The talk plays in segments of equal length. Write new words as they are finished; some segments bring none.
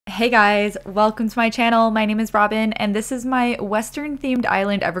Hey guys, welcome to my channel. My name is Robin and this is my Western themed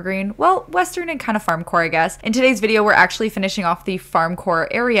island evergreen. Well, Western and kind of farmcore, I guess. In today's video, we're actually finishing off the farmcore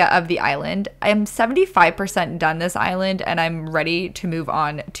area of the island. I'm 75% done this island and I'm ready to move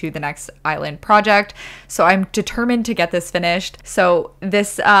on to the next island project. So I'm determined to get this finished. So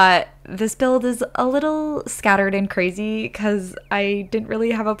this build is a little scattered and crazy because I didn't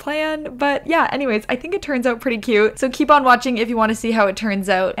really have a plan, but yeah, anyways, I think it turns out pretty cute. So keep on watching if you want to see how it turns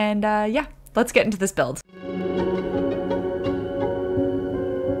out, and yeah, let's get into this build.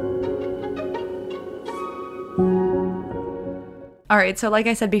 Alright, so like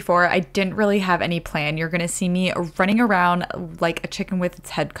I said before, I didn't really have any plan. You're gonna see me running around like a chicken with its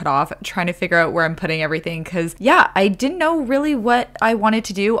head cut off, trying to figure out where I'm putting everything, because yeah, I didn't know really what I wanted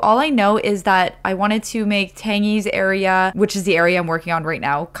to do. All I know is that I wanted to make Tangy's area, which is the area I'm working on right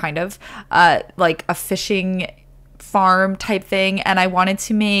now, kind of, like a fishing farm type thing, and I wanted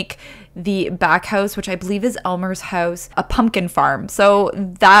to make the back house, which I believe is Elmer's house, a pumpkin farm. So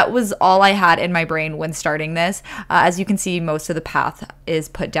that was all I had in my brain when starting this. As you can see, most of the path is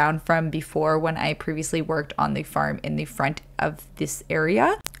put down from before when I previously worked on the farm in the front of this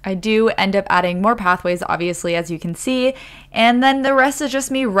area. I do end up adding more pathways, obviously, as you can see, and then the rest is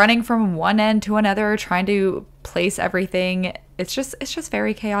just me running from one end to another, trying to place everything. It's just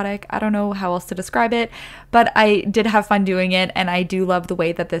very chaotic. I don't know how else to describe it, but I did have fun doing it, and I do love the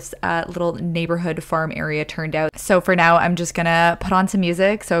way that this little neighborhood farm area turned out. So for now, I'm just gonna put on some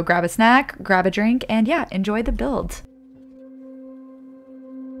music, so grab a snack, grab a drink, and yeah, enjoy the build.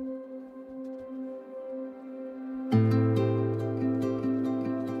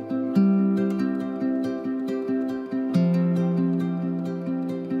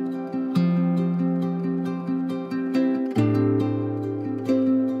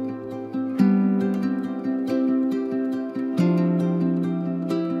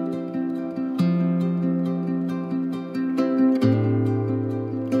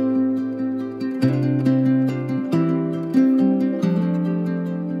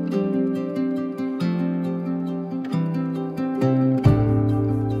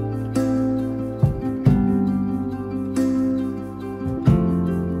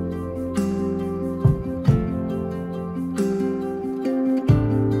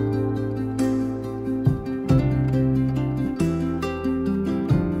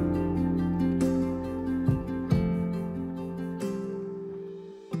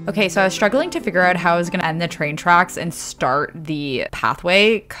 Okay, so I was struggling to figure out how I was going to end the train tracks and start the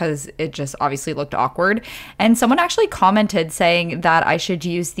pathway because it just obviously looked awkward. And someone actually commented saying that I should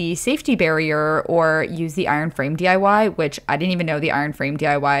use the safety barrier or use the iron frame DIY, which I didn't even know the iron frame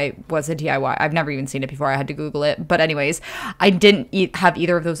DIY was a DIY. I've never even seen it before. I had to Google it. But anyways, I didn't have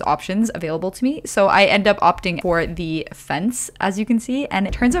either of those options available to me. So I end up opting for the fence, as you can see, and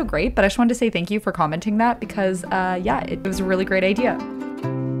it turns out great. But I just wanted to say thank you for commenting that because yeah, it was a really great idea.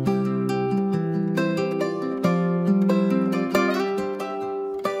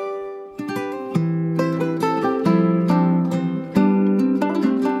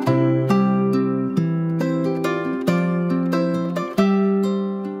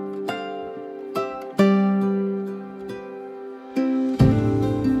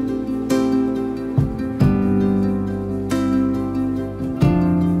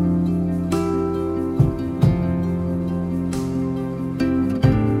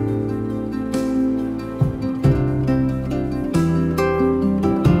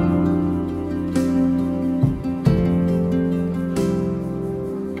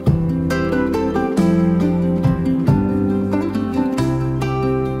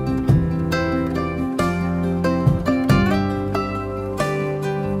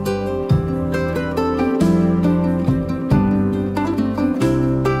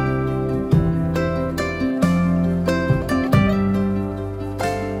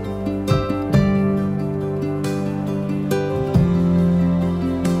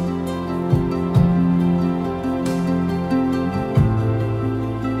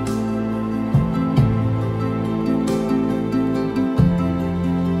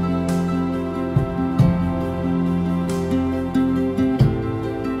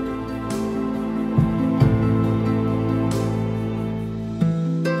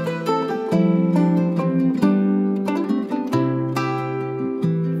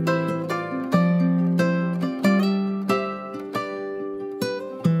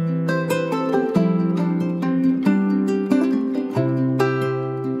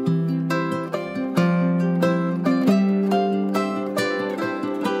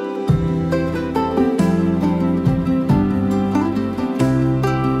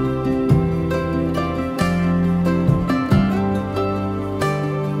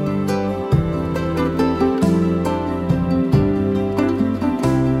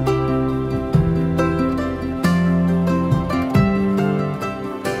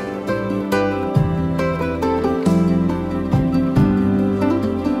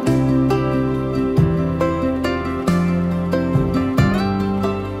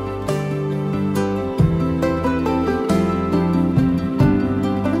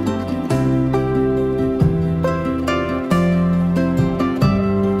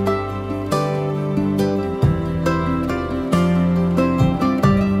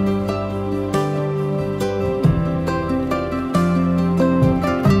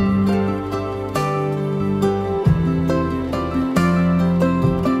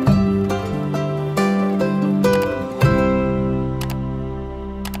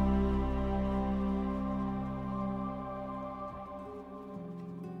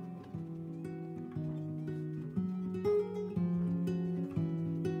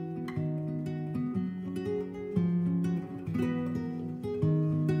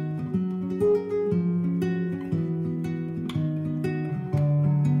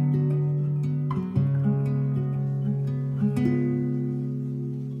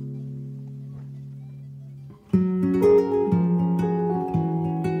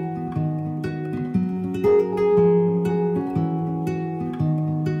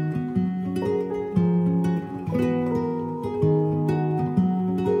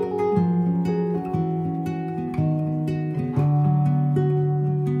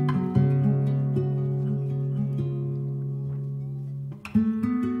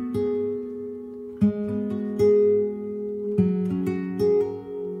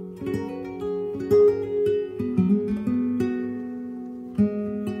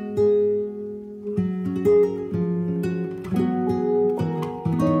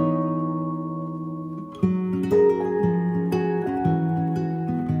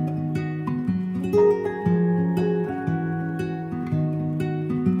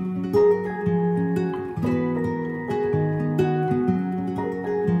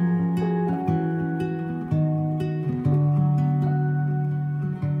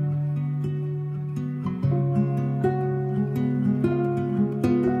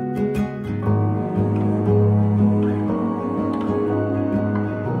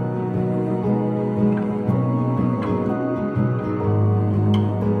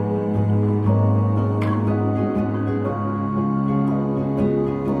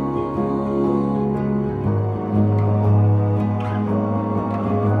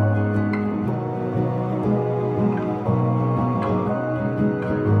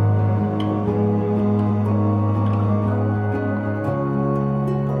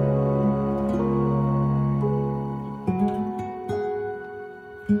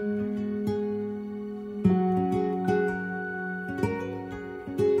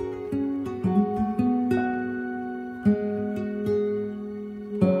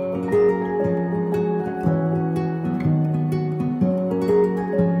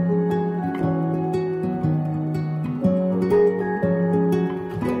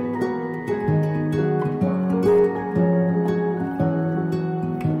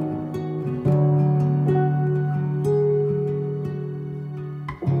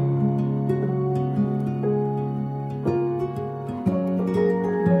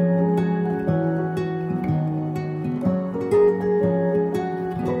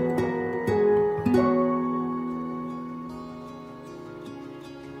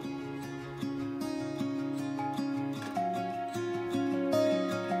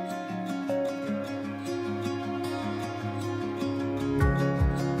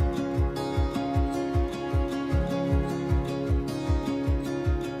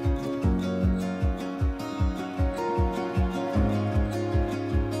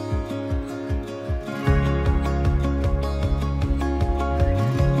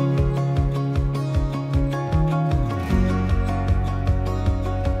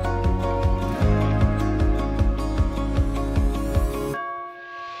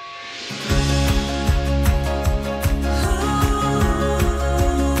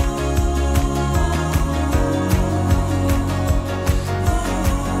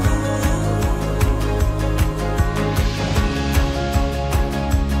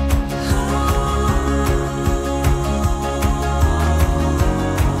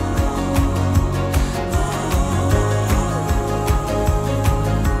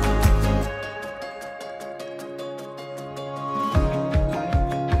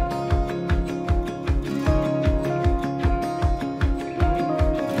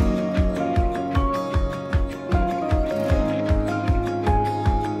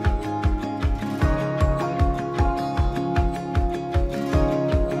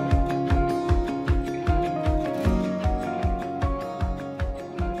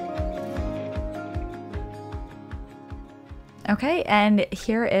 Okay, and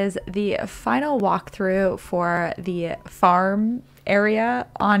here is the final walkthrough for the farm area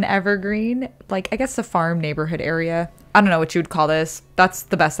on Evergreen. Like, I guess the farm neighborhood area. I don't know what you would call this. That's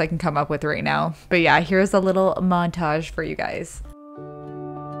the best I can come up with right now. But yeah, here's a little montage for you guys.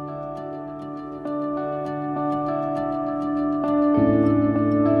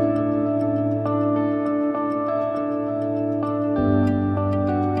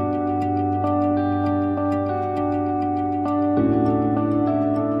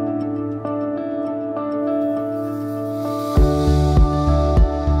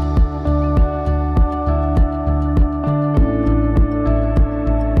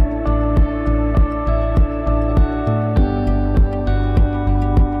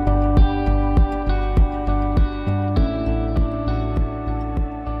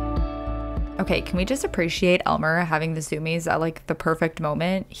 Okay, can we just appreciate Elmer having the zoomies at like the perfect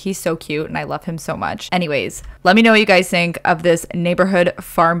moment? He's so cute and I love him so much. Anyways, let me know what you guys think of this neighborhood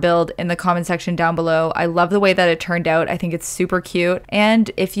farm build in the comment section down below. I love the way that it turned out. I think it's super cute.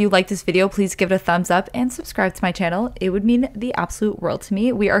 And if you like this video, please give it a thumbs up and subscribe to my channel. It would mean the absolute world to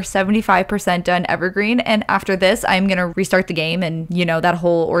me. We are 75% done Evergreen. And after this, I'm going to restart the game and you know, that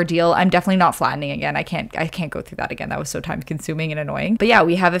whole ordeal. I'm definitely not flattening again. I can't go through that again. That was so time consuming and annoying. But yeah,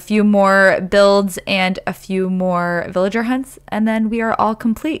 we have a few more builds and a few more villager hunts, and then we are all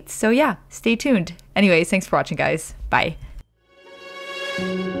complete. So yeah, stay tuned. Anyways, thanks for watching, guys. Bye.